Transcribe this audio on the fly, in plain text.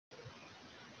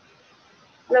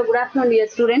Hello, good afternoon, dear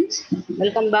students.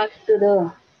 Welcome back to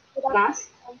the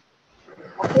class.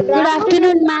 Good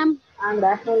afternoon, ma'am. And good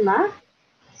afternoon, ma.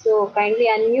 So kindly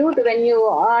unmute when you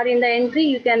are in the entry.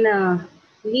 You can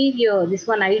leave your this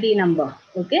one ID number,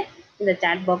 okay, in the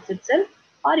chat box itself,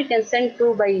 or you can send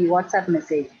through by WhatsApp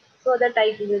message so that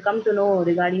I will come to know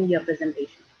regarding your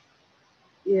presentation,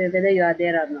 whether you are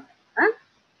there or not. Huh?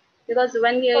 Because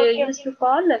when you used to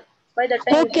call, by the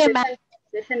time Okay, ma'am.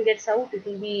 session gets out, it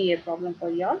will be a problem for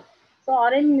you all. So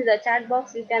or in the chat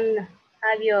box, you can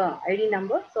have your ID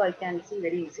number so I can see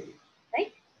very easily,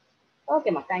 right? Okay,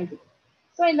 ma, thank you.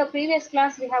 So in the previous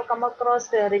class, we have come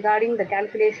across regarding the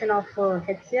calculation of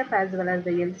HCF as well as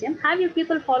the LCM. Have you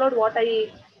people followed what I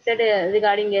said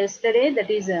regarding yesterday, that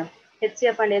is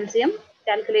HCF and LCM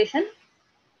calculation?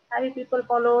 Have you people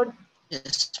followed?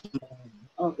 Yes.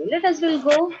 Okay, let us will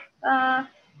go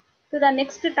to the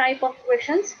next type of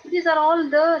questions. These are all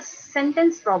the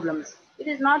sentence problems. It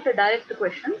is not the direct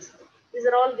questions. These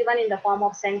are all given in the form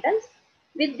of sentence.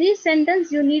 With this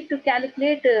sentence, you need to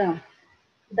calculate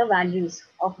the values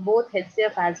of both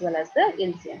HCF as well as the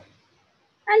LCM.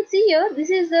 And see here, this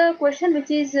is the question which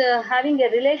is having a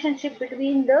relationship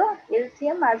between the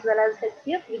LCM as well as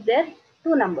HCF with their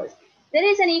two numbers. There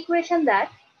is an equation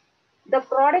that the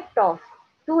product of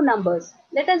two numbers,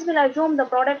 let us will assume the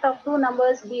product of two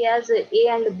numbers be as A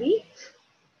and B,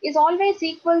 is always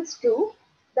equals to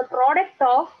the product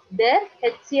of their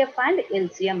HCF and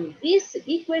LCM. This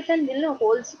equation will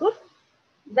holds good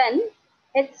when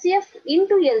HCF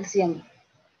into LCM,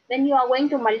 when you are going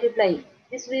to multiply,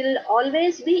 this will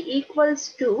always be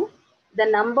equals to the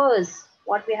numbers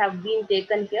what we have been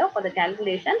taken here for the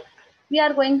calculation. We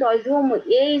are going to assume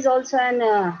A is also an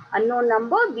unknown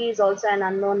number, B is also an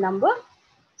unknown number.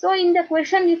 So in the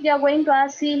question, if we are going to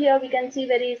ask, see here, we can see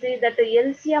very easily that the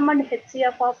LCM and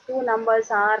HCF of two numbers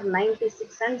are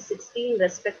 96 and 16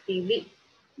 respectively.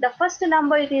 The first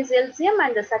number it is LCM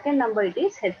and the second number it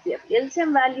is HCF.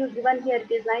 LCM value given here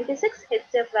it is 96,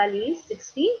 HCF value is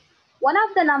 16. One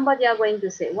of the number they are going to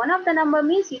say. One of the number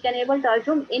means you can able to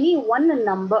assume any one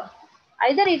number.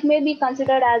 Either it may be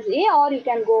considered as A or you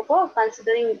can go for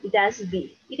considering it as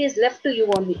B. It is left to you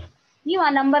only. ನೀವು ಆ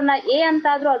ನಂಬರ್ನ A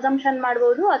ಅಂತಾದ್ರೂ assumption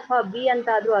ಮಾಡಬಹುದು ಅಥವಾ B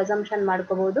ಅಂತಾದ್ರೂ assumption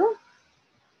ಮಾಡ್ಕೋಬಹುದು.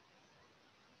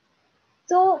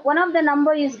 So one of the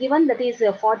number is given, that is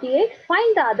 48.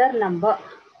 Find the other number.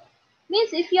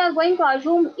 Means if you are going to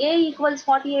assume A equals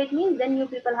 48 means then you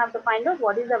people have to find out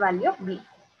what is the value of B.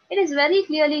 It is very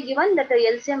clearly given that the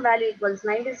LCM value equals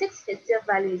 96, HCF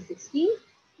value is 16.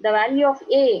 The value of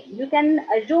A, you can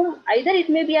assume either it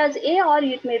may be as A or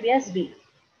it may be as B.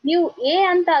 ನೀವು A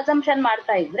ಅಂತ assumption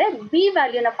ಮಾಡ್ತಾ ಇದ್ರೆ B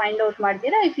ವ್ಯಾಲ್ಯೂನ find out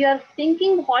ಮಾಡ್ತೀರಾ. If you are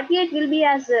thinking 48 will be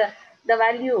as the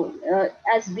value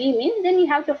as B means, then you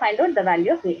have to find out the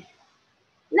value of A.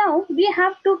 Now we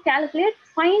have to calculate,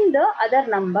 find the other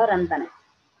number ಅಂತಾನೆ.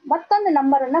 ಮತ್ತೊಂದು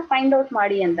number ಅನ್ನ find out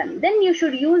ಮಾಡಿ ಅಂತಾನೆ. Then you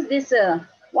should use this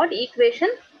what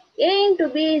equation? A into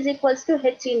B is equals to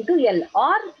H into L,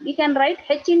 or we can write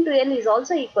H into L is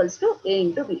also equals to A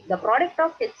into B. The product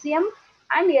of HCM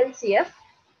and LCF,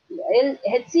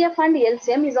 HCF and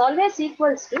LCM is always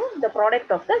equals to the product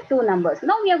of the two numbers.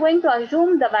 Now we are going to assume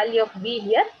the value of B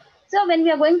here. So when we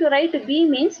are going to write B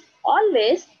means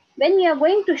always when we are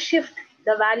going to shift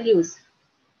the values,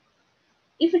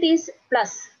 if it is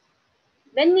plus,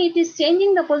 when it is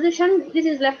changing the position, this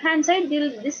is left hand side,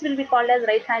 this will be called as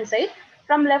right hand side.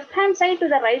 From left hand side to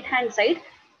the right hand side,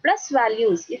 plus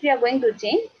values, if you are going to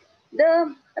change the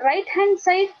right hand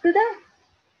side to the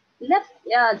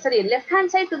left hand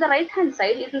side to the right hand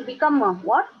side, it will become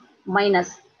what? Minus.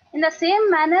 In the same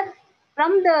manner,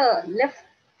 from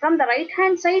the right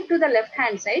hand side to the left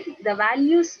hand side, the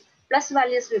values, plus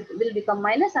values will become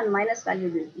minus and minus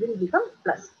value will become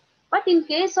plus. But in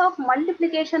case of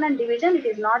multiplication and division, it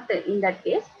is not in that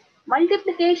case.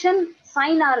 Multiplication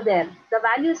sign are there, the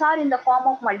values are in the form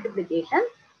of multiplication,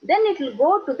 then it will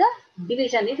go to the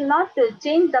division. It will not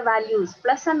change the values,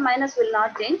 plus and minus will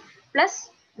not change. Plus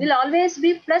will always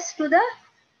be plus to the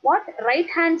what? Right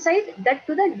hand side, that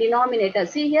to the denominator.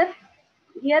 See here,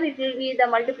 here it will be the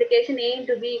multiplication A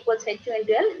into B equals H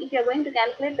into L. If you are going to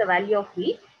calculate the value of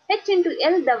B, H into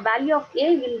L, the value of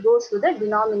A will goes to the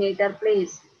denominator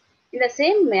place. In the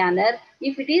same manner,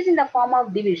 if it is in the form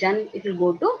of division, it will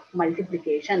go to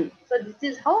multiplication. So this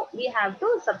is how we have to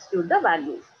substitute the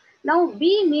values. Now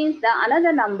B means the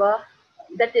another number,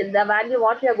 that is the value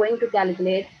what we are going to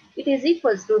calculate. It is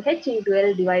equals to H into L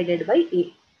divided by A.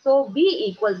 So B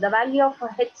equals the value of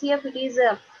HCF, it is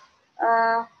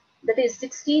that is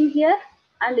 16 here,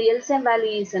 and the LCM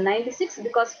value is 96,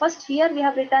 because first here we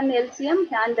have written LCM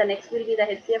and the next will be the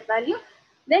HCF value.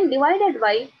 then divided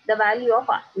by the value of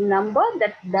a number,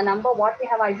 that the number what we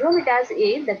have assumed it as A,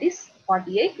 that is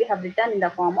 48, we have written in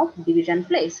the form of division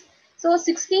place. So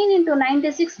 16 into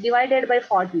 96 divided by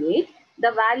 48,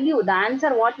 the value, the answer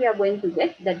what we are going to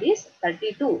get, that is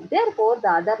 32. Therefore,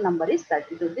 the other number is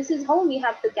 32. This is how we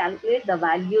have to calculate the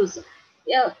values.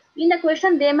 In the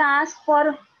question, they may ask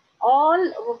for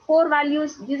all four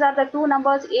values. These are the two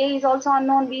numbers. A is also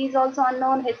unknown, B is also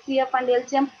unknown, HCF and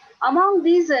LCM. Among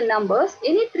these numbers,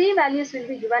 any three values will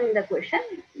be given in the question.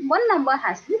 One number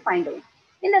has to be found out.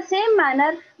 In the same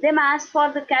manner, they may ask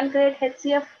for the calculate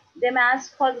HCF, they may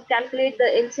ask for the calculate the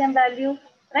LCM value,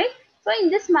 right? So in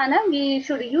this manner, we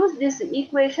should use this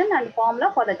equation and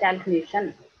formula for the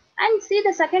calculation. And see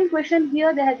the second question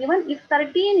here, they have given if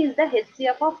 13 is the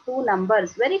HCF of two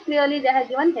numbers. Very clearly, they have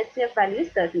given HCF value is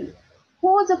 13.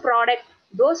 Whose product?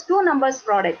 Those two numbers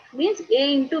product means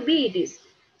A into B it is.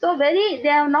 So they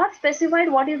have not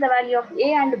specified what is the value of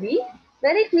A and B.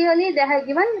 Very clearly, they have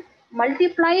given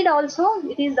multiplied also.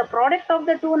 It is the product of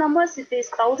the two numbers. It is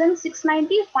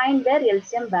 1690. Find their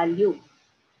LCM value.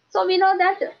 So we know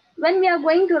that when we are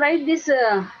going to write this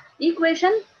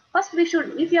equation, first we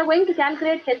should, if you are going to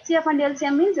calculate HCF and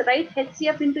LCM means write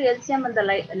HCF into LCM on the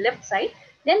left side,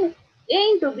 then A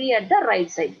into B at the right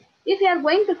side. If you are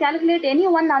going to calculate any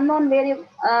one unknown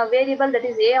variable that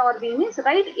is A or B means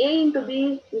write A into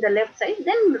B in the left side,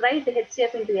 then write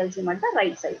HCF into LCM at the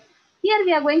right side. Here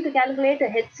we are going to calculate a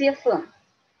HCF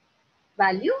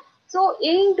value. So A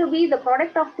into B, the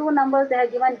product of two numbers, they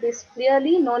have given this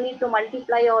clearly, no need to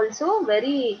multiply also.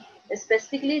 Very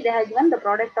specifically, they have given the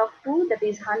product of two, that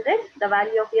is 100. The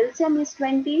value of LCM is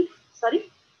 20. Sorry.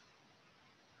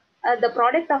 The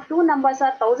product of two numbers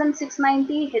are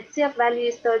 1690, HCF value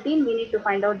is 13. We need to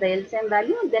find out the LCM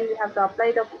value. Then we have to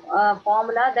apply the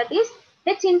formula, that is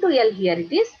H into L here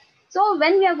it is. So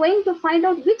when we are going to find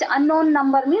out which unknown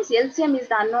number means LCM is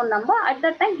the unknown number, at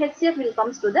that time HCF will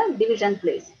comes to the division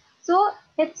place. So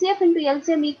HCF into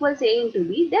LCM equals A into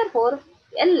B. Therefore,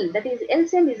 L, that is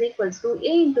LCM is equals to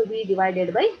A into B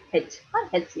divided by H or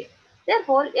HCF.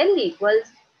 Therefore, L equals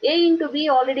A into B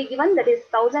already given, that is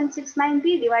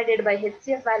 1690 divided by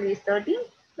HCF value is 13.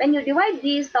 When you divide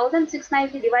these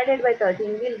 1690 divided by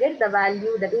 13, we'll get the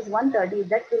value that is 130.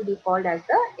 That will be called as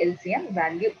the LCM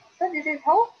value. So this is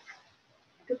how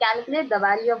to calculate the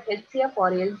value of HCF or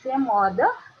LCM or the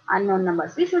unknown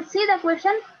numbers. We should see the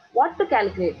question what to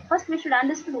calculate. First, we should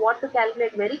understand what to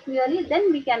calculate very clearly.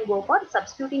 Then we can go for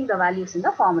substituting the values in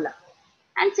the formula.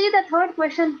 And see the third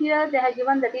question here, they have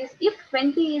given, that is if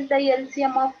 20 is the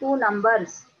LCM of two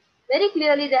numbers. Very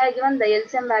clearly they have given the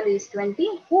LCM value is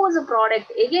 20. Whose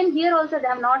product? Again here also they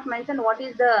have not mentioned what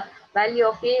is the value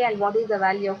of A and what is the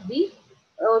value of B.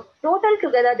 Total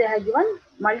together they have given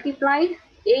multiplied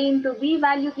A into B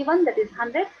value given, that is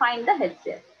 100. Find the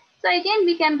HCF. So again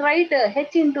we can write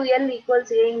H into L equals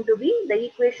A into B, the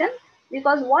equation,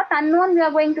 because what unknown we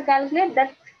are going to calculate,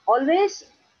 that always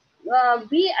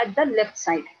be at the left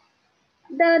side.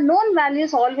 The known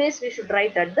values always we should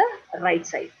write at the right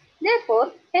side.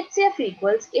 Therefore, HCF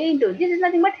equals A into, this is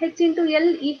nothing but H into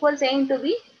L equals A into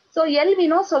B. So L we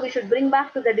know, so we should bring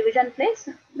back to the division place.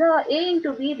 The A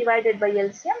into B divided by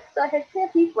LCM. So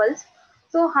HCF equals,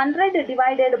 so 100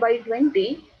 divided by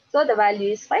 20. So the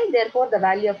value is 5. Therefore, the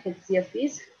value of HCF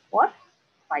is what?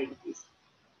 5 rupees.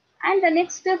 And the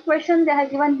next question they have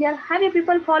given here, have you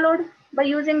people followed by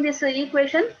using this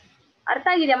equation? ಅರ್ಥ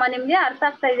ಆಗಿದೆಯಮ್ಮ ನಿಮಗೆ? ಅರ್ಥ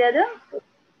ಆಗ್ತಾ ಇದೆ ಅದು?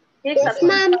 ಹೇಗೆ Yes,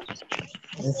 ma'am.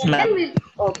 Yes, then ma'am. we,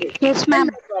 okay, Yes, then ma'am.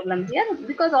 no problem here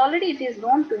because already it is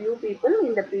known to you people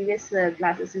in the previous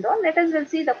classes and all. Let us will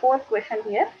see the fourth question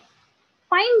here.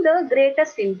 Find the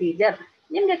greatest integer.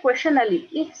 In the question ali,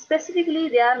 if specifically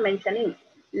they are mentioning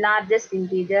largest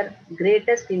integer,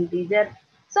 greatest integer,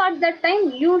 so at that time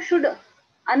you should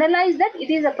analyze that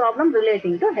it is a problem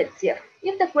relating to HCF.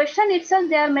 If the question itself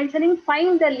they are mentioning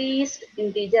find the least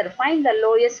integer, find the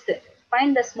lowest,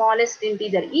 find the smallest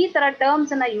integer, ಈ ತರ terms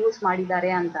ಅನ್ನ use ಮಾಡಿದ್ದಾರೆ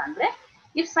ಅಂತ ಅಂದ್ರೆ,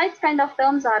 if such kind of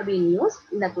terms are being used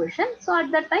in the question, so at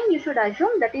that time you should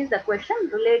assume that is the question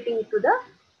relating to the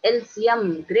LCM,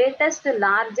 greatest,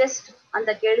 largest ಅಂತ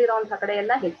ಕೇಳಿರೋಂಥ ಕಡೆ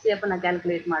ಎಲ್ಲ HCF ಅನ್ನ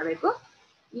calculate ಮಾಡಬೇಕು.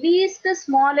 List,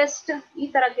 smallest ಈ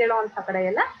ತರ ಕೇಳೋಂಥ ಕಡೆ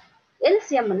ಎಲ್ಲ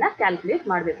LCM ಅನ್ನ ಕ್ಯಾಲ್ಕುಲೇಟ್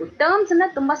ಮಾಡಬೇಕು. ಟರ್ಮ್ಸ್ ಅನ್ನ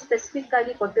ತುಂಬಾ ಸ್ಪೆಸಿಫಿಕ್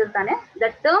ಆಗಿ ಕೊಟ್ಟಿರ್ತಾನೆ. The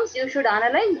terms you should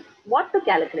analyze what to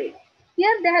calculate.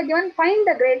 Here they have given find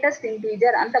the greatest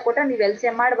integer ಅಂತ ಕೊಟ್ಟರೆ ನೀವು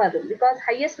LCM ಮಾಡಬಾರ್ದು ಬಿಕಾಸ್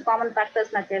ಹೈಯೆಸ್ಟ್ ಕಾಮನ್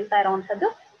ಫ್ಯಾಕ್ಟರ್ಸ್ ನ ಕೇಳ್ತಾ ಇರೋವಂಥದ್ದು.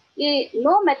 ಈ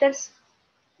no methods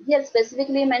here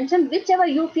specifically mentioned, whichever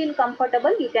you feel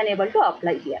comfortable you can able to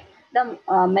apply here. The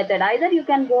method either you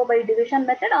can go by division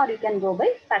method or you can go by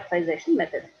factorization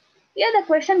method. Here the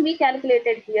question we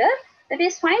calculated here, that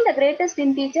is find the greatest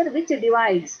integer which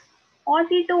divides.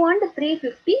 42 and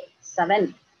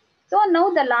 357. So now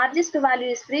the largest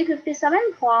value is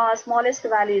 357, for smallest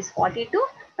value is 42.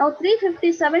 Now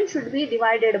 357 should be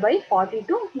divided by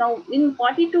 42. Now in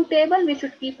 42 table we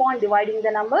should keep on dividing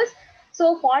the numbers. So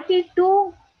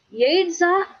 42 eights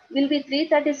will be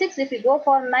 336. If we go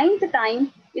for ninth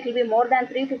time, it will be more than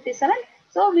 357.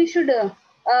 So we should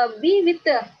be with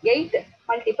 8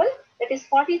 multiple. That is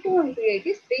 42 into 8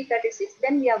 is 336.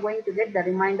 Then we are going to get the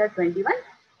remainder 21.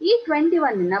 ಈ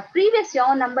 21 ನ previous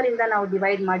ಯಾವ number ಇಂದ ನಾವು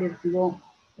divide ಮಾಡಿರ್ತೀವೋ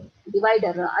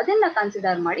divider ಅದನ್ನ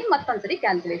consider ಮಾಡಿ ಮತ್ತೊಂದ್ಸರಿ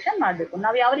calculation ಮಾಡಬೇಕು.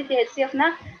 ನಾವು ಯಾವ ರೀತಿ HCF ನ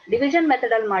ಡಿವಿಷನ್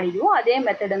ಮೆಥಡ್ ಅಲ್ಲಿ ಮಾಡಿದೀವೋ ಅದೇ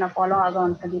ಮೆಥಡ್ ಅನ್ನ ಫಾಲೋ ಆಗೋ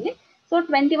ಅಂತದಿಲ್ಲಿ. So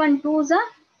 21 2s,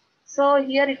 so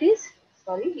here it is,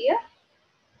 sorry, here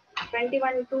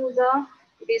 21 2s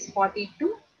it is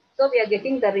 42. So we are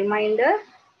getting the remainder,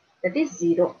 that is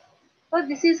 0. So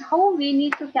this is how we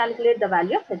need to calculate the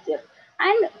value of HCF.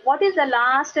 And what is the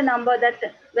last number that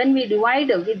when we divide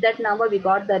with that number we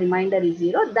got the remainder is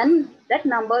 0, then that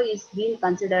number is being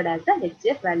considered as the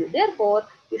HCF value. Therefore,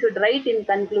 you should write in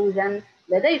conclusion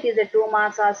whether it is a 2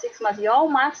 marks or 6 marks. ಯಾವ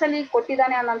marks ಅಲ್ಲಿ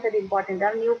ಕೊಟ್ಟಿದ್ದಾನೆ ಅನ್ನೋಂಥದ್ದು important.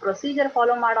 ನೀವು procedure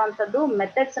follow ಮಾಡೋವಂಥದ್ದು,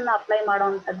 methods ಅನ್ನ apply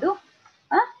ಮಾಡೋವಂಥದ್ದು.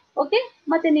 Okay,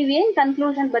 ಮತ್ತೆ ನೀವೇನ್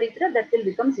conclusion ಬರೀತೀರ that will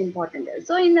becomes important.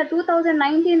 So ಇನ್ನು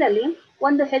 2019 ಅಲ್ಲಿ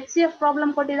ಒಂದು HCF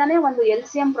ಪ್ರಾಬ್ಲಮ್ ಕೊಟ್ಟಿದ್ದಾನೆ, ಒಂದು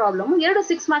LCM ಪ್ರಾಬ್ಲಮ್, ಎರಡು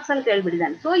 6 ಮಾರ್ಕ್ಸ್ ಅಲ್ಲಿ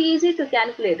ಕೇಳ್ಬಿಟ್ಟಿದ್ದಾನೆ. So easy to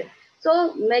calculate. So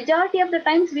majority of the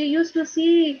times we use to C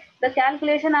the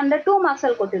calculation under 2 marks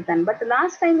ಅಲ್ಲಿ ಕೊಟ್ಟಿರ್ತಾನೆ. ಬಟ್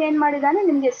ಲಾಸ್ಟ್ ಟೈಮ್ ಏನ್ ಮಾಡಿದ್ದಾನೆ,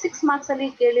 ನಿಮ್ಗೆ 6 ಮಾರ್ಕ್ಸ್ ಅಲ್ಲಿ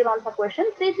ಕೇಳಿರುವಂತ ಕ್ವೆಶನ್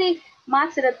 3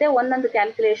 ಮಾರ್ಕ್ಸ್ ಇರುತ್ತೆ ಒಂದೊಂದು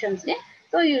ಕ್ಯಾಲ್ಕುಲೇಷನ್ಸ್ಗೆ.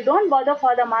 So you don't bother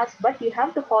for the marks, but you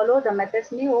have to follow the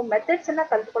methods. ನೀವು methods ಎಲ್ಲ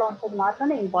ಕಲ್ತ್ಕೊಳ್ಳುವಂಥದ್ದು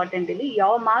ಮಾತ್ರನೇ ಇಂಪಾರ್ಟೆಂಟ್ ಇಲ್ಲಿ.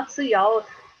 ಯಾವ ಮಾರ್ಕ್ಸ್ ಯಾವ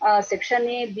section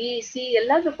A, B, C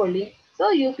ಎಲ್ಲ ತಗೊಳ್ಳಿ. So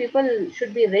you people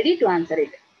should be ready to answer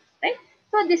it, right?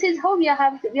 So this is how we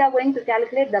are going to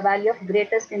calculate the value of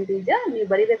greatest integer. ನೀವು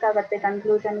ಬರಿಬೇಕಾಗತ್ತೆ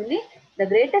conclusion ಇಲ್ಲಿ. The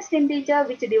greatest integer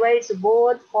which divides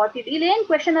both 40. ಇಲ್ಲಿ ಏನ್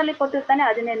question ಅಲ್ಲಿ ಕೊಟ್ಟಿರ್ತಾನೆ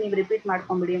ಅದನ್ನೇ ನೀವು repeat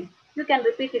ಮಾಡ್ಕೊಂಡ್ಬಿಡಿ. You can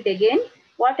repeat it again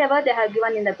whatever they have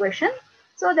given in the question.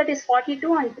 So that is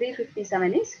 42 and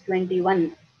 357 is 21.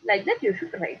 Like that you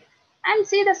should write. And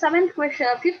see the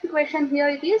fifth question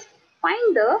here it is, find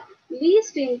the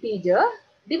least integer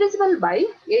divisible by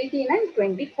 18 and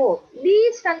 24.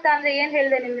 Least ಅಂತ ಅಂದ್ರೆ ಏನ್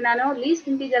ಹೇಳಿದೆ ನಿಮ್ಗೆ ನಾನು? List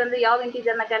integer ಅಂದ್ರೆ ಯಾವ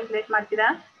integer ನ calculate ಮಾಡ್ತೀರಾ?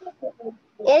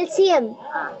 LCM.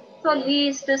 ಸೊ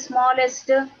ಲೀಸ್ಟ್,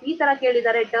 ಸ್ಮಾಲೆಸ್ಟ್ ಈ ತರ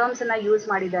ಕೇಳಿದ್ದಾರೆ, ಟರ್ಮ್ಸ್ ಅನ್ನ ಯೂಸ್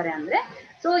ಮಾಡಿದ್ದಾರೆ ಅಂದ್ರೆ.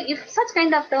 So if such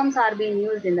kind of terms are been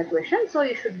used in the question, so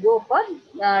you should go for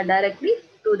directly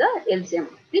to the LCM.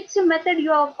 Which method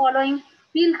you are following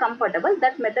feel comfortable,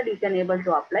 that method you can able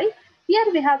to apply. Here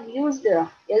we have used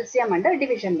LCM under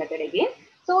division method again.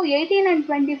 So 18 and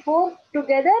 24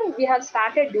 together we have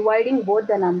started dividing both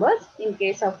the numbers in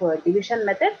case of division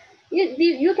method.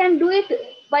 You can do it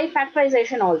by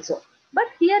factorization also, but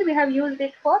here we have used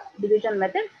it for division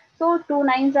method. So 2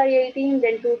 9s are 18,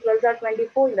 then 2 12s are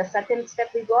 24. In the second step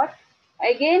we got,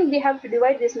 again we have to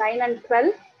divide this 9 and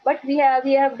 12, but we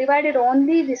have divided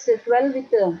only this 12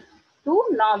 with 2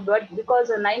 now, but because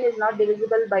 9 is not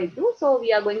divisible by 2, so we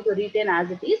are going to retain as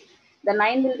it is. The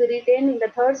 9 will be retained in the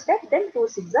third step, then 2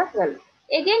 6 are 12.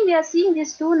 Again we are seeing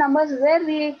these two numbers where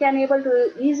we can able to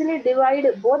easily divide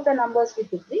both the numbers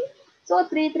with 3. So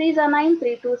 3 3s are 9,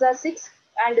 3 2s are 6,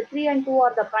 and 3 and 2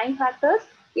 are the prime factors.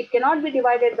 It cannot be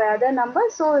divided by other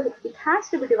numbers, so it has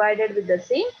to be divided with the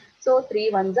same. So 3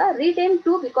 1s are retained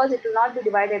 2 because it will not be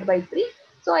divided by 3.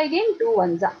 So again 2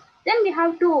 1s are. Then we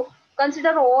have to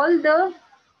consider all the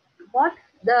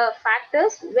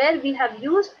factors where we have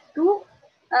used to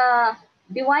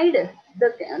divide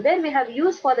where we have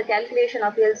used for the calculation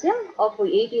of LCM of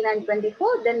 18 and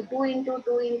 24. Then 2 into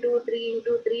 2 into 3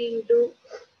 into 3 into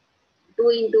 2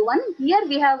 into 1. Here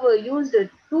we have used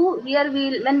 2. Here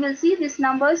when we'll see these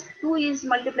numbers, 2 is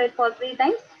multiplied for 3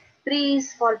 times, 3 is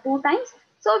for 2 times.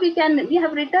 So we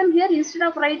have written here, instead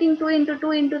of writing 2 into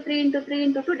 2 into 3 into 3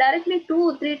 into 2, directly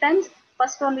 2 3 times.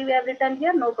 First only we have written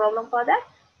here, no problem for that.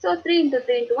 So 3 into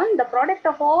 3 into 1, the product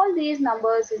of all these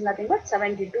numbers is nothing but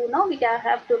 72. Now we can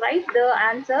have to write the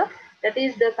answer, that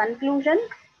is the conclusion.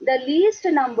 The least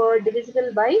number divisible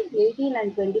by 18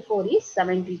 and 24 is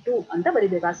 72. Anta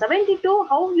baribeka. 72,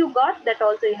 how you got that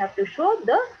also you have to show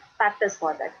the factors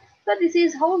for that. So this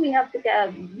is how we have to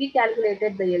we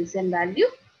calculated the LCM value.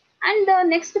 And the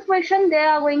next question they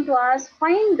are going to ask,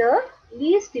 find the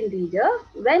least integer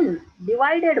when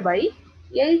divided by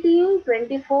 18,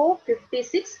 24,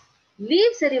 56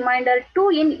 leaves a remainder 2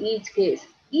 in each case.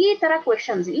 Ee tara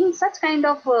questions, in such kind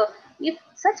of if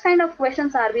such kind of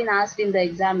questions are being asked in the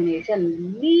examination,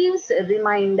 leaves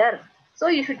reminder. So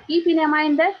you should keep in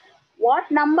mind that what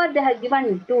number they have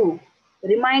given to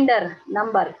reminder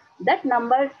number, that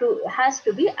number has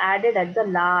to be added at the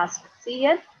last. See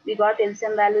here, we got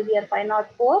LCM value here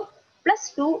 504.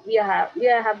 plus 2 we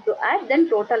have to add, then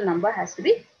total number has to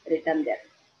be written there.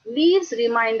 Leaves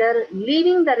remainder,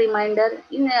 leaving the remainder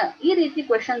in ಈ ರೀತಿ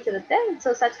questions ಇರುತ್ತೆ. So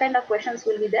such kind of questions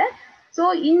will be there. So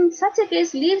in such a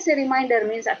case, leaves a remainder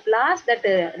means at last that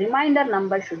remainder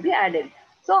number should be added.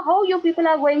 So how you people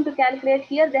are going to calculate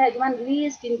here? They have given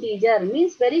least integer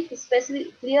means very specific,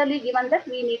 clearly given that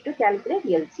we need to calculate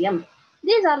LCM.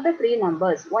 These are the three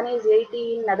numbers. One is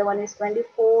 18, another one is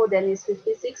 24, then is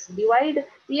 56. Divide.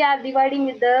 We are dividing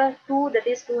with the 2, that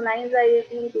is 2 9s are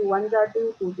 18, 2 1s are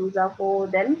 2, 2 2s are 4.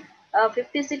 Then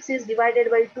 56 is divided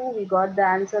by 2. We got the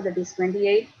answer, that is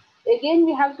 28. Again,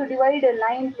 we have to divide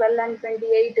 9, 12 and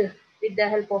 28 with the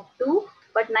help of 2.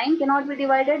 But 9 cannot be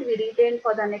divided. We retain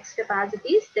for the next step as it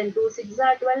is. Then 2 6s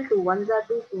are 12, 2 1s are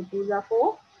 2, 2 2s are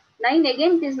 4. 9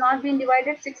 again it is not been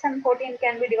divided. 6 and 14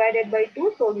 can be divided by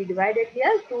 2. So we divided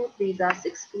here. 2 3s are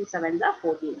 6, 2 7s are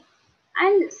 14.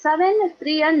 And 7,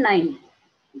 3 and 9.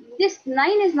 This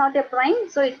 9 is not a prime.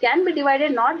 So it can be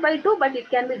divided not by 2 but it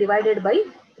can be divided by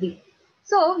 3.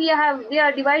 So we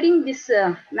are dividing this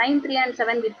 9, 3 and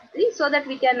 7 with 3 so that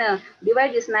we can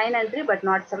divide this 9 and 3 but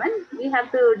not 7. We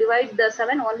have to divide the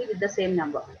 7 only with the same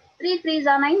number. 3 3s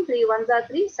are 9, 3 1s are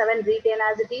 3, 7 retain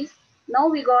as it is. Now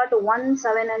we got 1,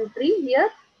 7 and 3 here.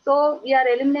 So we are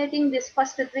eliminating this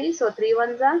first 3. So 3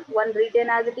 1s are 1 retain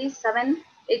as it is, 7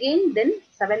 again, then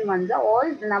 7 1s are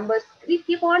all the numbers. We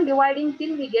keep on dividing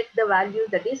till we get the value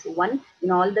that is 1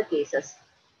 in all the cases.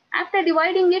 After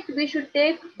dividing it, we should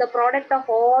take the product of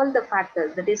all the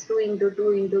factors, that is 2 into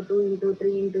 2 into 2 into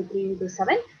 3 into 3 into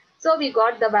 7. So we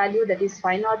got the value that is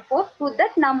 504 to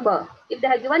that number. If they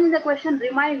have given in the question, we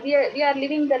are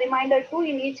leaving the remainder 2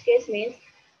 in each case means,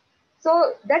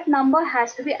 so that number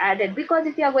has to be added, because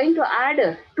if you are going to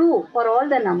add 2 for all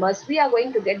the numbers, we are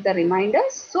going to get the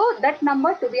reminders. So that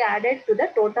number to be added to the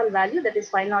total value, that is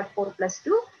 504 plus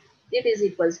 2, it is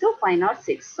equals to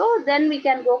 506. So then we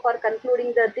can go for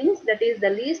concluding the things, that is the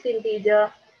least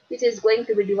integer which is going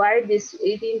to be divided this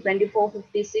 18, 24,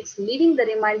 56, leaving the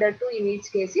remainder 2 in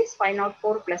each case is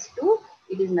 504 plus 2,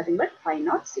 it is nothing but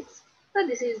 506. So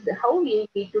this is how we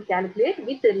need to calculate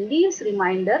with the least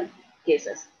remainder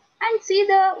cases. And see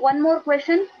the one more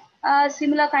question,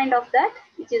 similar kind of that,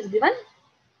 which is given.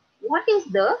 What is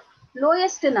the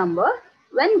lowest number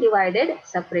when divided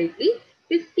separately?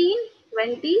 15,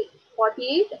 20,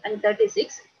 48 and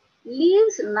 36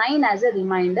 leaves 9 as a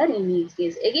remainder in each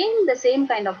case. Again the same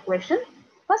kind of question.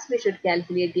 First we should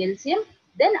calculate the LCM.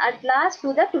 Then at last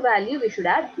to that value we should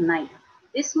add 9.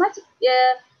 This much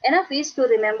enough is to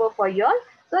remember for you all.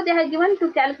 So they have given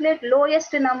to calculate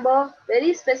lowest number.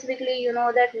 Very specifically, you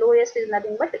know that lowest is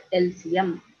nothing but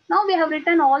LCM. Now we have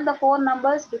written all the four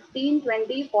numbers 15,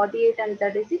 20, 48 and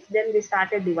 36. Then we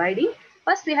started dividing.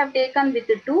 First we have taken with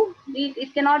 2.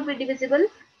 It cannot be divisible.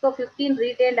 So 15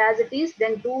 retained as it is.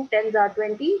 Then 2 10s are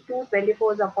 20. 2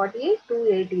 24s are 48. 2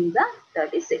 18s are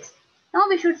 36. Now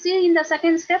we should see in the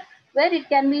second step where it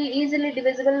can be easily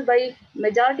divisible by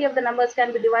majority of the numbers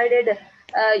can be divided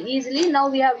easily. Now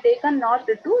we have taken not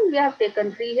 2, we have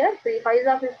taken 3 here. 3 5s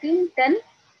are 15, 10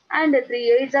 and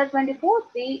 3 8s are 24,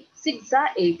 3 6 are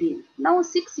 18. Now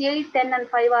 6, 8, 10 and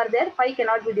 5 are there. 5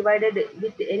 cannot be divided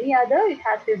with any other. It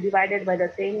has to be divided by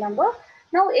the same number.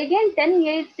 Now again 10,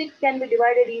 8, 6 can be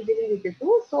divided easily with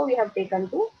 2. So we have taken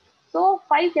 2. So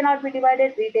 5 cannot be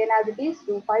divided, retain as it is.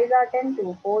 2 5s are 10,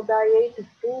 2 4s are 8,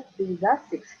 2 3s are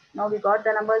 6. Now we got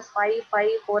the numbers 5, 5,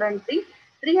 4 and 3.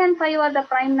 3 and 5 are the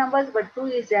prime numbers, but 2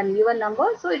 is an even number.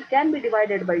 So it can be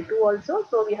divided by 2 also.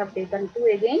 So we have taken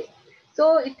 2 again.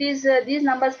 So it is these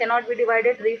numbers cannot be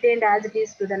divided, retained as it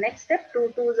is to the next step.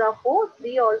 2 2s are 4,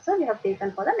 3 also we have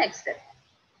taken for the next step.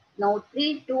 Now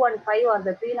 3, 2 and 5 are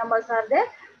the three numbers are there,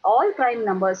 all prime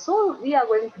numbers. So we are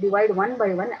going to divide one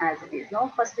by one as it is.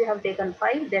 Now first we have taken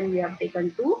 5, then we have taken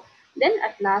 2, then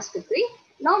at last 3.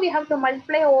 Now we have to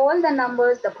multiply all the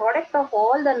numbers, the product of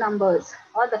all the numbers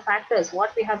or the factors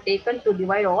what we have taken to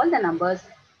divide all the numbers.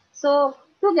 So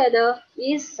together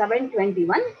is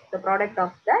 721, the product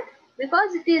of that,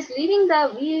 because it is leaving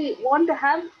the, we want to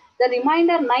have the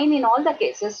remainder 9 in all the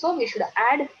cases. So we should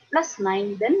add plus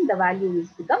 9, then the value is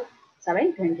become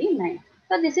 729.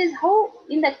 So this is how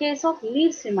in the case of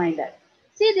leaves remainder.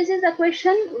 See, this is the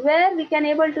question where we can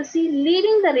able to see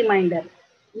leaving the remainder.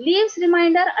 Leaves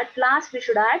remainder at last we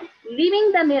should add.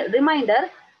 Leaving the remainder,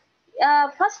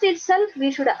 first itself we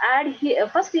should add here.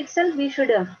 First itself we should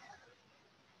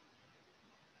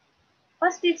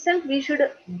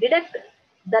deduct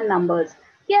the numbers.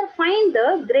 Here find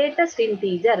the greatest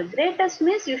integer. Greatest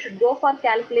means you should go for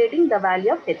calculating the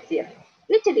value of HCF,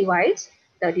 which divides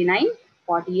 39,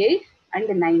 48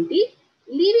 and 90,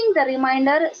 leaving the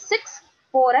remainder 6.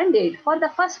 4 and 8. For the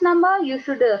first number, you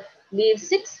should leave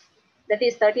 6, that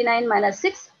is 39 minus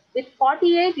 6. With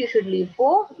 48, you should leave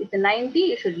 4. With 90,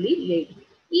 you should leave 8.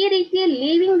 ಈ ರೀತಿ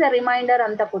leaving the remainder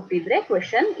ಅಂತ ಕೊಟ್ಟಿದ್ರೆ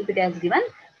question, if it has given,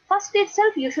 first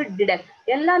itself you should deduct.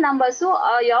 ಎಲ್ಲ numbers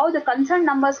ಯಾವ್ದು concern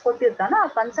numbers ಕೊಟ್ಟಿರ್ತಾನೋ ಆ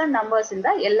concern numbers ಇಂದ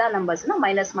ಎಲ್ಲ numbers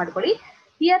minus ಮಾಡ್ಕೊಳ್ಳಿ.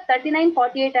 Here 39,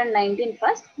 48 and 19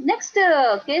 first. Next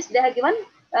case they have given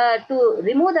to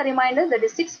remove the remainder, that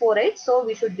is 6, 4, 8. So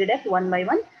we should deduct one by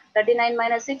one. 39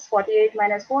 minus 6, 48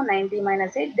 minus 4, 90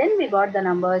 minus 8. Then we got the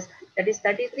numbers, that is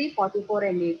 33, 44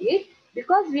 and 88.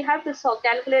 Because we have to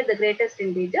calculate the greatest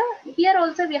integer. Here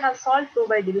also we have solved 2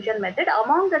 by division method.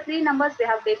 Among the 3 numbers we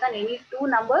have taken any 2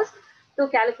 numbers to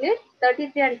calculate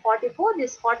 33 and 44.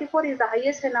 This 44 is the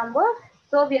highest number.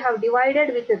 So we have divided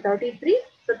with 33.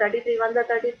 So 33 ones are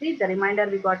 33. The remainder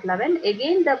we got 11.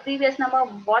 Again the previous number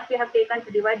what we have taken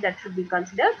to divide, that should be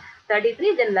considered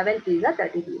 33. Then 11 3s are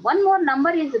 33. One more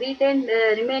number is retained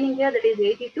remaining here, that is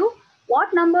 82.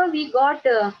 What number we got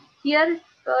here?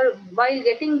 While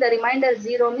getting the remainder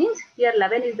 0 means here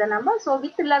 11 is the number. So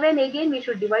with 11 again we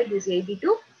should divide this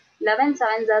 82. 11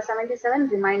 sevens are 77,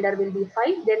 remainder will be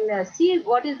 5. Then see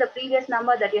what is the previous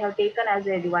number that you have taken as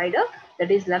a divider, that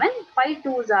is 11. 5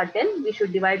 twos are 10, we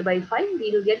should divide by 5.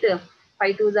 We will get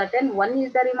 5 twos are 10, 1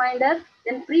 is the remainder.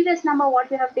 Then previous number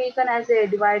what we have taken as a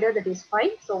divider, that is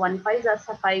 5. So 1 5s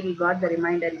are 5, we got the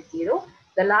remainder is 0.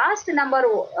 The last number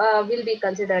will be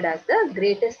considered as the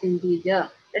greatest integer,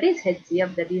 that is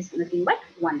HCF, that is nothing but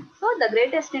 1. So the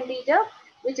greatest integer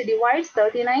which divides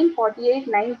 39, 48,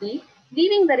 90,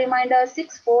 leaving the remainder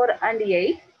 6, 4 and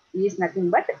 8 is nothing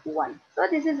but 1. So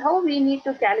this is how we need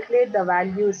to calculate the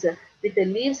values with the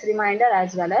leaves remainder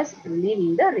as well as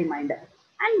leaving the remainder.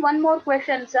 And one more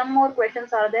question, some more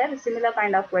questions are there, similar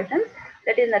kind of questions,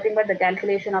 that is nothing but the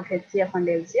calculation of HCF and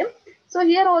LCM. So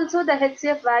here also the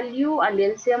HCF value and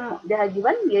LCM they have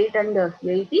given 8 and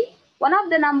 80. One of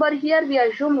the number here we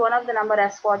assume one of the number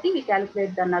as 40, we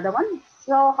calculate the another one.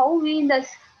 So how we in the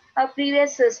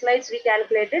previous slides we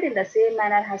calculated, in the same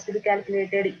manner has to be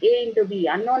calculated. A into B,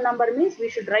 unknown number means we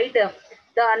should write the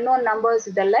unknown numbers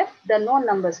to the left, the known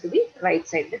numbers to the right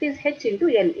side, that is H into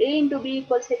L. A into B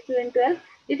equals H into L.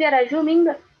 If you are assuming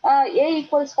A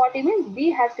equals 40 means B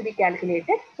has to be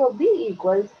calculated. So B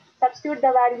equals, substitute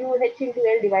the value H into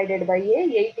L divided by A,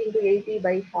 8 into 80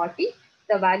 by 40.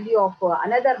 The value of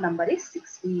another number is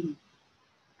 16.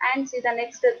 And see the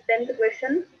next 10th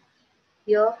question.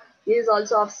 Here is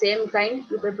also of same kind.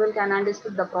 You people can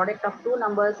understand the product of two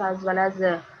numbers as well as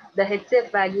the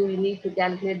HCF value. You need to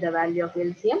calculate the value of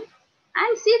LCM.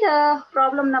 And see the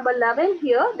problem number 11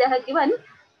 here. They have given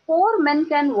 4 men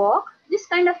can walk. This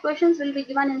kind of questions will be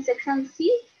given in section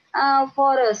C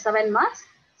for 7 marks.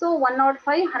 So 105,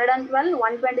 112,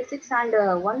 126 and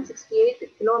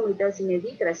 168 kilometers in a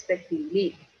week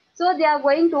respectively. So they are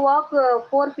going to walk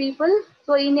 4 people.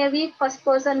 So in a week, first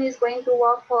person is going to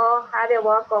walk have a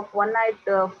walk of one night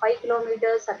 5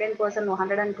 kilometers. Second person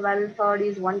 112. Third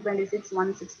is 126,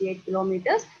 168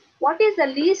 kilometers. What is the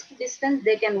least distance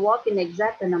they can walk in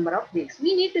exact number of weeks?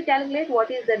 We need to calculate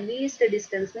what is the least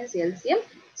distance means LCM.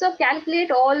 So calculate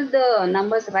all the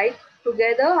numbers right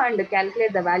together and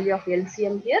calculate the value of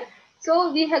LCM here.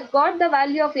 So we have got the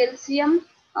value of LCM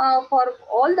for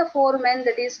all the 4 men,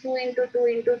 that is 2 into 2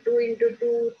 into 2 into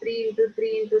 2, 3 into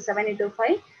 3 into 7 into 5.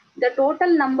 The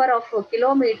total number of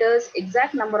kilometers,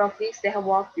 exact number of weeks they have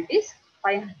walked, it is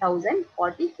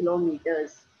 5040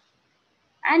 kilometers.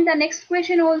 And the next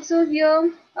question also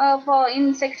here for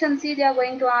in section C, they are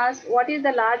going to ask what is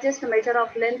the largest measure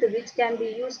of length which can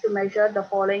be used to measure the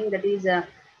following, that is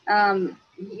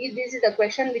this is the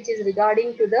question which is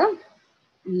regarding to the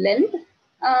length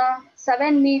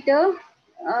 7 meter,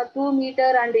 2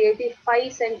 meter and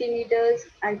 85 centimeters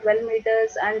and 12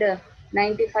 meters and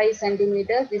 95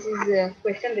 centimeters. This is a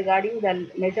question regarding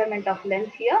the measurement of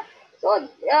length here. So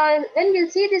when we'll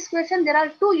see this question, there are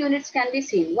 2 units can be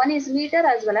seen. One is meter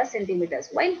as well as centimeters.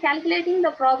 While calculating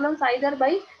the problems either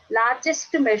by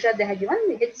largest measure they have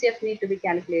given, HCF need to be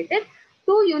calculated.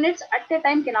 2 units at a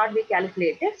time cannot be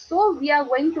calculated. So we are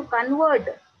going to convert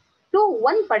to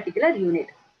one particular unit.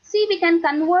 See, we can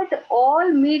convert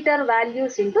all meter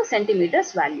values into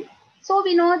centimeters value. So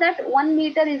we know that 1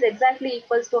 meter is exactly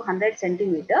equals to 100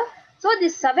 centimeter. So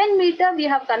this 7 meter we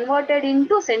have converted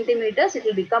into centimeters. It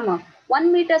will become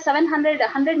 1 meter 700,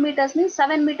 100 meters means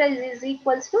 7 meters is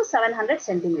equals to 700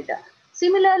 centimeter.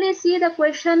 Similarly, see the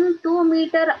question 2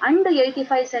 meter and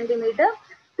 85 centimeter.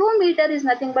 2 meter is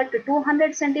nothing but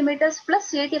 200 centimeters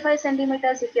plus 85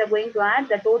 centimeters. If you are going to add,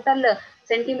 the total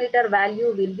centimeter value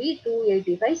will be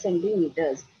 285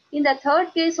 centimeters. In the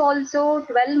third case also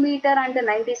 12 meter and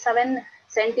 97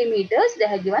 centimeters they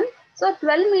have given. So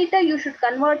 12 meter you should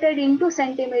convert it into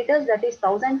centimeters, that is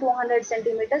 1200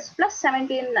 centimeters plus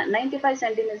 1795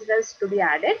 centimeters to be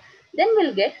added. Then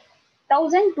we'll get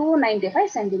 1295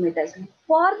 centimeters.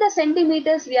 For the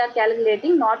centimeters we are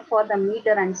calculating, not for the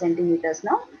meter and centimeters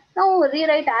now. Now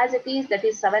rewrite as it is, that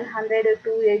is 700,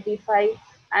 285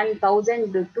 and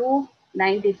 1000 to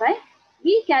 295.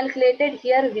 We calculated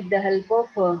here with the help of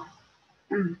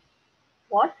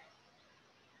what?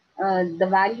 The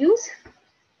values,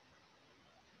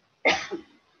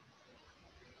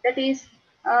 that is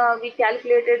we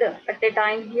calculated at a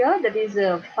time here, that is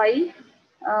 5.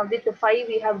 With the 5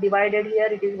 we have divided here,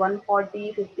 it is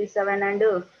 140, 57 and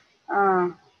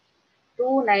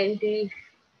 290,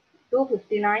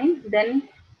 259. Then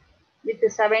with the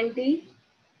 70,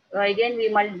 again we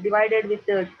divided with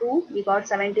 2, we got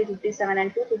 70, 57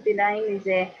 and 259 is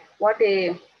a what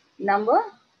a number,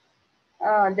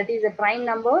 that is a prime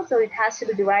number, so it has to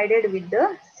be divided with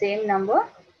the same number.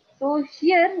 So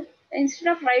here, instead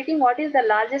of writing what is the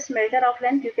largest measure of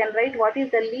length, you can write what is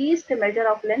the least measure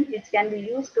of length which can be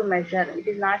used to measure. It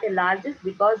is not a largest,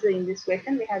 because in this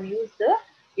question we have used the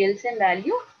LCM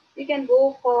value. We can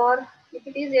go for, if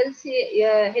it is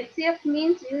HCF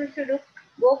means you should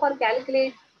go for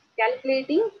calculating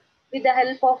with the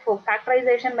help of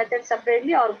factorization method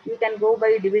separately, or you can go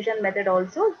by division method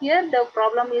also. Here the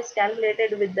problem is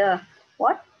calculated with the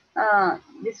what?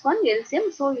 This one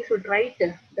LCM. So you should write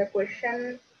the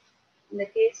question in the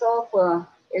case of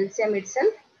LCM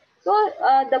itself. So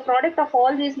the product of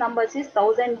all these numbers is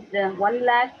 1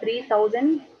 lakh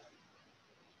 3,000.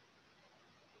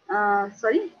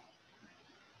 Sorry,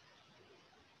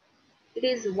 it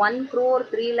is 1 crore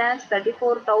 3 lakhs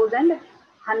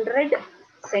 34,100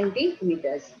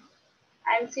 centimeters.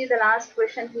 And see the last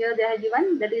question here they have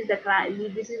given, that is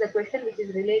this is the question which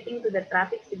is relating to the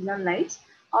traffic signal lights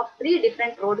of 3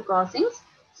 different road crossings.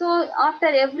 So after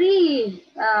every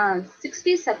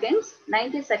 60 seconds,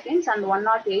 90 seconds and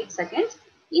 108 seconds,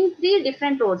 in 3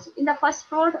 different roads, in the first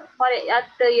road for at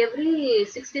every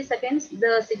 60 seconds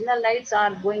the signal lights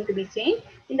are going to be changed.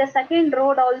 In the second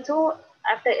road also,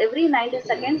 after every 90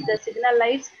 seconds the signal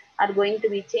lights are going to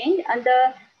be changed, and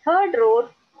the third road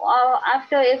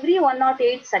after every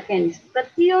 108 seconds.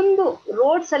 ಪ್ರತಿಯೊಂದು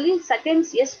roads ಅಲ್ಲಿ seconds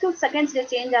ಎಷ್ಟು seconds ಗೆ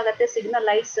change ಆಗುತ್ತೆ signal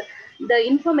lights, the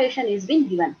information is being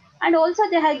given. And also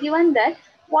they have given that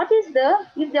what is the,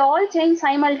 if they all change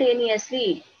simultaneously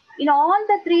in all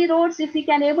the 3 roads, if we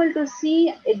can able to see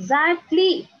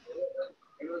exactly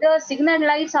the signal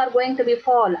lights are going to be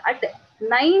fall at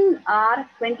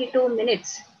 9:22,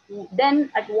 then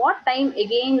at what time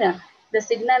again the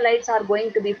signal lights are going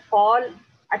to be fall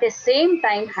at the same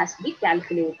time has to be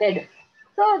calculated.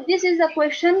 So this is the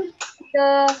question. The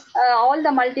all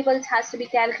the multiples has to be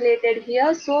calculated here.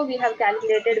 So we have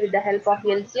calculated with the help of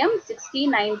LCM 60,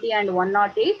 90 and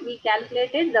 108. We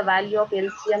calculated the value of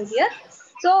LCM here.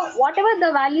 So whatever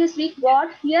the values we got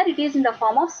here, it is in the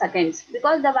form of seconds,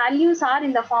 because the values are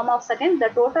in the form of seconds.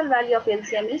 The total value of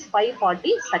LCM is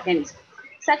 540 seconds.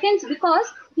 Seconds, because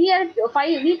here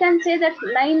 5, we can say that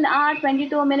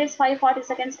 9:22, 540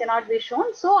 seconds cannot be shown.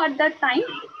 So at that time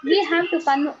we have to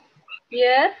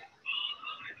here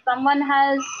someone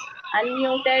has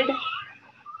unmuted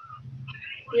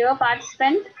here,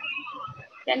 participant.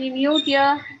 Can you mute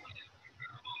here?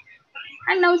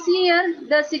 And now see here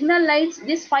the signal lights,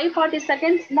 this 540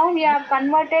 seconds, now we have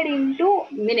converted into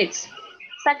minutes.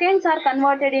 Seconds are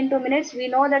converted into minutes. We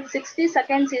know that 60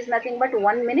 seconds is nothing but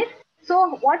 1 minute. So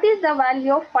what is the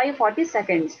value of 540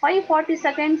 seconds? 540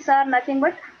 seconds are nothing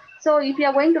but, so if you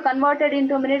are going to convert it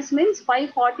into minutes, means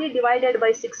 540 divided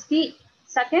by 60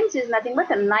 seconds is nothing but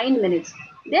 9 minutes.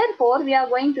 Therefore we are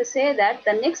going to say that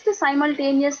the next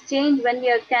simultaneous change when we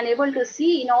can able to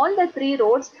see in all the 3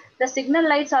 roads, the signal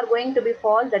lights are going to be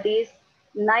fall, that is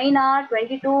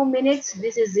 9:22.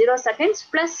 This is 0 seconds,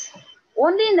 plus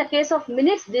only in the case of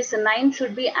minutes this 9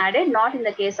 should be added, not in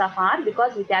the case of hour,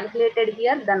 because we calculated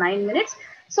here the 9 minutes.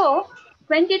 So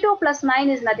 22 plus 9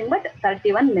 is nothing but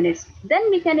 31 minutes. Then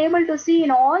we can able to see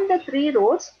in all the 3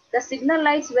 roads the signal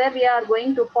lights where we are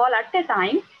going to fall at a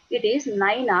time, it is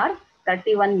 9 hours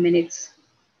 31 minutes.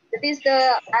 That is the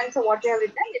answer what we have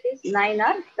written. It is 9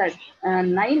 hours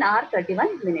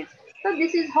 31 minutes. So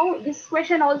this is how this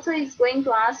question also is going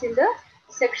to ask in the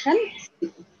section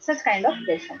such kind of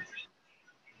questions.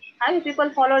 Have you people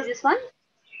followed this one?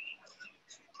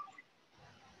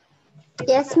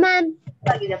 Yes, ma'am.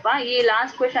 ಆಗಿದೆಪ್ಪ, ಈ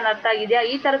last question ಅರ್ಥ ಆಗಿದೆಯಾ?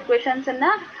 ಈ ತರದ questions ಅನ್ನ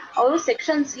ಅವರು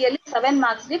section C ಅಲ್ಲಿ 7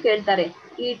 marks ಗೆ ಕೇಳ್ತಾರೆ.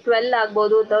 ಈ 12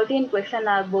 ಆಗ್ಬೋದು, 13 ಕ್ವೆಶನ್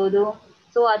ಆಗ್ಬೋದು,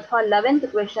 ಸೊ ಅಥವಾ 11th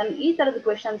ಕ್ವೆಶನ್, ಈ ತರದ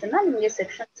ಕ್ವೆಶನ್ಸ್ ಅನ್ನ ನಿಮಗೆ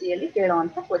ಸೆಕ್ಷನ್ ಸಿ ಅಲ್ಲಿ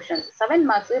ಕೇಳುವಂತ ಕ್ವೆಶನ್ಸ್, 7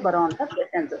 marks ಗೆ ಬರುವಂತ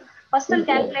ಕ್ವೆಶನ್ಸ್. First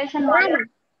calculation ಮಾಡಿ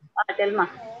tell ma.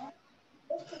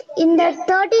 In the Yes.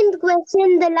 13th question,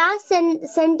 the last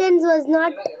sentence was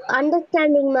not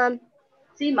understanding, ma'am.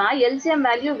 See ma, LCM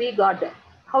value we got.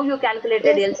 How you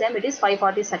calculated Yes, LCM? It is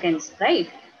 540 seconds, right?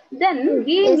 Then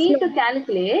we yes, need to ma'am.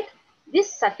 calculate this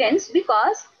seconds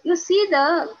because you see the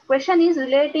question is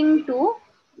relating to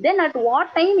then at what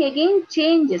time again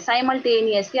change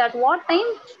simultaneously, at what time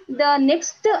the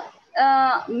next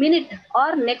minute or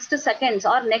next seconds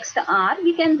or next hour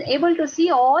we can able to see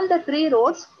all the three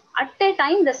roads at a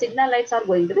time the signal lights are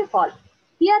going to be fall.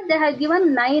 Here they have given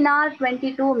 9 hours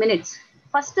 22 minutes.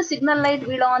 First signal light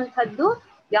ಬೀಳೋವಂಥದ್ದು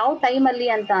ಯಾವ ಟೈಮಲ್ಲಿ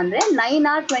ಅಂತ ಅಂದ್ರೆ 9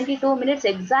 hours 22 minutes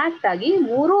exact ಆಗಿ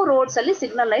 3 roads ಅಲ್ಲಿ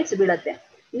signal lights ಬೀಳುತ್ತೆ.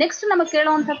 Next ನಮಗೆ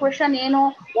ಕೇಳುವಂತ question ಏನು,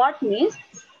 what means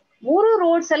 3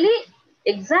 roads ಅಲ್ಲಿ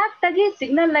ಎಕ್ಸಾಕ್ಟ್ ಆಗಿ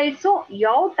ಸಿಗ್ನಲ್ ಲೈಟ್ಸ್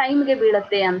ಯಾವ ಟೈಮ್ಗೆ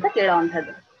ಬೀಳುತ್ತೆ ಅಂತ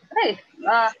ಕೇಳುವಂಥದ್ದು, right?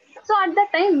 So at that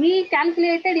time we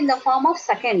calculated in the form of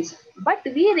seconds, but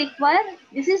we require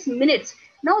this is minutes.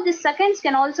 Now this seconds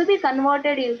can also be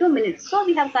converted into minutes. So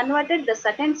we have converted the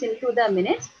seconds into the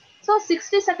minutes. So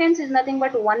 60 seconds is nothing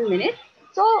but 1 minute.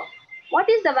 So what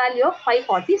is the value of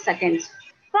 540 seconds?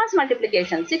 Cross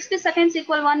multiplication. 60 seconds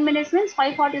equal 1 minute means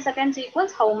 540 seconds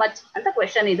equals how much? And the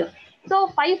question is. So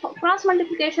 5 cross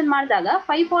multiplication ಮಾಡಿದಾಗ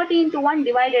 540 into 1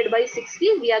 divided by 60,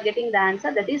 we are getting the answer,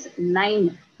 that is 9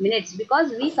 minutes, because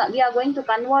we are going to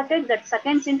convert it that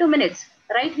seconds into minutes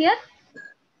right here.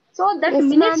 So that Yes,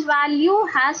 minutes ma'am. value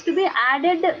has to be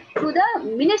added to the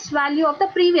minutes value of the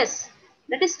previous,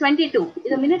 that is 22.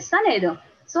 This minutes ತಾನೇ ಇದು.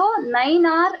 So 9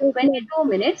 hour Yes, ma'am. 22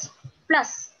 minutes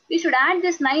plus we should add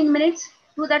this 9 minutes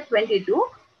to that 22.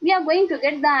 We are going to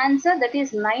get the answer, that is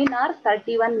 9 hour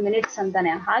 31 minutes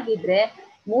ಅಂತಾನೆ. ಹಾಗಿದ್ರೆ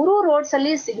ಮೂರು roads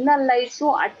ಅಲ್ಲಿ signal lights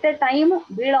at A time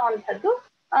ಬೀಳೋ ಅಂಥದ್ದು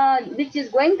which is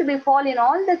going to be fall in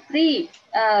all the three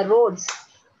roads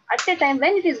at a time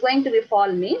when it is going to be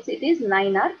fall means it is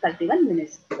 9 hour 31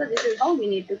 minutes. So this is how we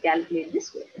need to calculate these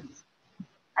questions.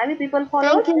 Have you people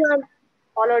followed? Thank you, ma'am.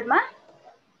 Followed ma?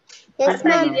 Yes, ಅರ್ಥ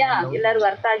ma'am. ಆಗಿದ್ಯಾ? ಎಲ್ಲರಿಗೂ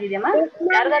ಅರ್ಥ ಆಗಿದೆಯಮ್ಮ? Yes,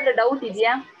 ma'am. ಯಾರಿಗಾದ್ರೂ doubt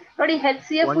ಇದೆಯಾ? ನೋಡಿ H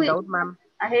C F One doubt, ma'am.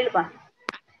 ಹೇಳ್ಬಾ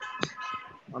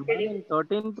Ma'am, in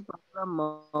 13th problem,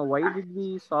 why did we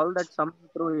solve that sum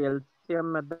through LCM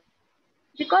method?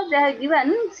 because they have given,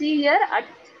 see here, at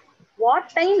what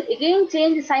time again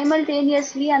change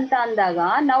simultaneously ಅಂತ ಅಂದಾಗ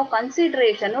ನಾವು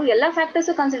consideration ಎಲ್ಲ factors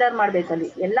consider ಮಾಡ್ಬೇಕಲ್ಲಿ,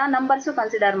 ಎಲ್ಲಾ numbers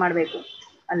consider ಮಾಡಬೇಕು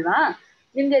ಅಲ್ವಾ?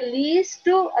 ನಿಮ್ಗೆ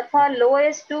list ಅಥವಾ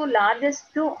lowest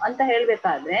largest ಅಂತ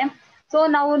ಹೇಳ್ಬೇಕಾದ್ರೆ ಸೊ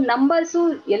ನಾವು ನಂಬರ್ಸ್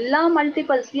ಎಲ್ಲಾ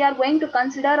multiples, we are going to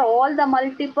consider all the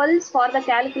multiples for the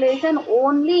calculation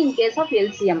only in case of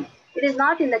LCM. It is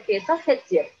not in the case of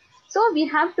HCF. So we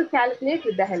have to calculate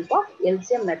with the help of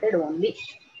LCM method only.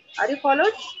 Are you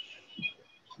followed?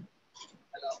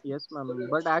 Yes, ma'am.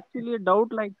 But actually, a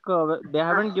doubt like they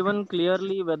haven't given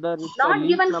clearly whether it's a Not least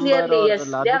given number clearly, or yes,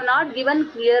 the they have largest not number. given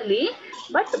clearly,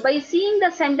 but by seeing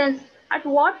the sentence, at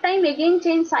what time again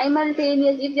change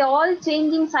simultaneous, if they are all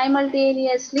changing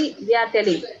simultaneously, they are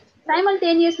telling.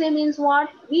 Simultaneously means what?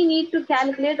 We need to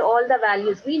calculate all the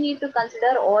values, we need to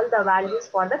consider all the values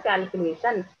for the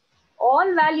calculation. All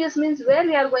values means where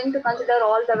we are going to consider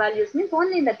all the values means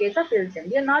only in the case of LCM,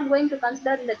 we are not going to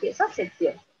consider in the case of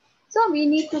HCF. So we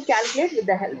need to calculate with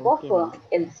the help of Okay, ma'am.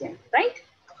 LCM, right?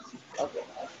 Okay.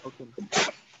 Okay.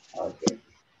 Okay.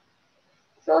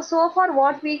 So far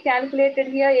what we calculated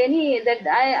here, any that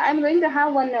I'm going to have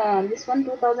one this one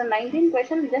 2019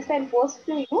 question. Just I'll post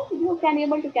to you. You can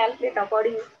able to calculate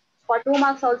according. For 2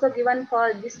 marks also given for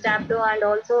this chapter, and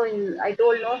also in I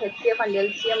told no HCF and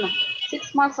LCM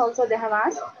 6 marks also they have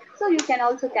asked. So you can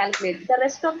also calculate the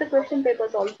rest of the question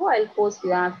papers also. I'll post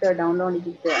you after downloading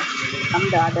it from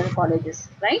the other colleges,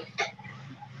 right?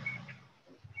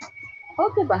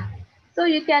 Okay, ba. So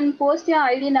you can post your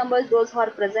ID numbers, those who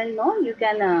are present, no? You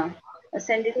can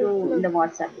send it to Yes, in ma'am. the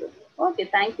WhatsApp group. Okay,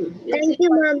 thank you. We'll Thank see.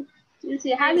 you, ma'am. We'll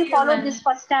see. Have Thank you you, followed ma'am. this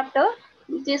first chapter,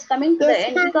 which is coming to the Yes,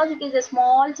 end, ma'am. because it is a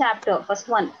small chapter, first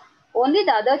one. Only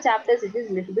the other chapters it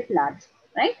is little bit large,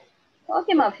 right?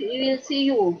 Okay, ma. We will see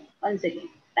you once again.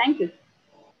 Thank you.